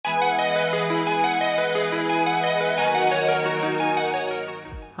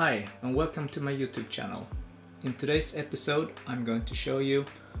Hi and welcome to my YouTube channel. In today's episode I'm going to show you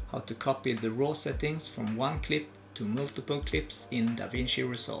how to copy the raw settings from one clip to multiple clips in DaVinci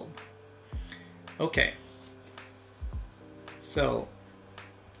Resolve. Okay, so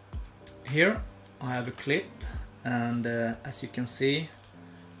here I have a clip and as you can see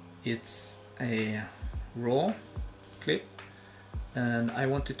it's a raw clip and I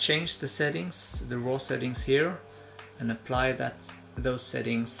want to change the settings, the raw settings here, and apply those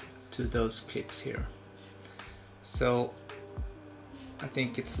settings to those clips here. So I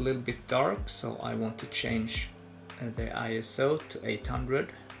think it's a little bit dark, so I want to change the ISO to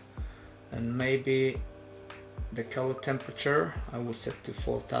 800 and maybe the color temperature I will set to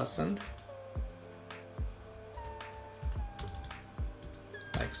 4000,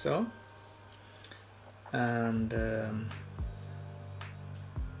 like so, and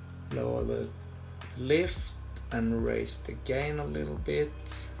lower the lift and raise the gain a little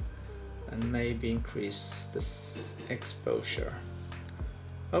bit and maybe increase this exposure.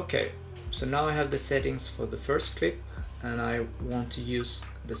 Okay, so now I have the settings for the first clip and I want to use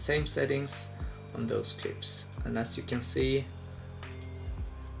the same settings on those clips, and as you can see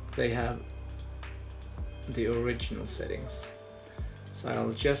they have the original settings. So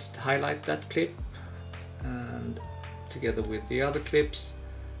I'll just highlight that clip and together with the other clips,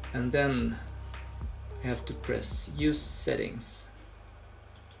 and then you have to press use settings,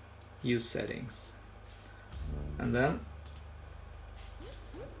 and then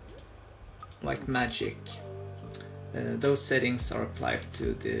like magic those settings are applied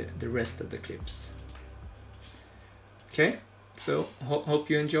to the rest of the clips. Okay, so hope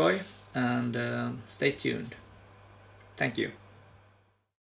you enjoy and stay tuned. Thank you.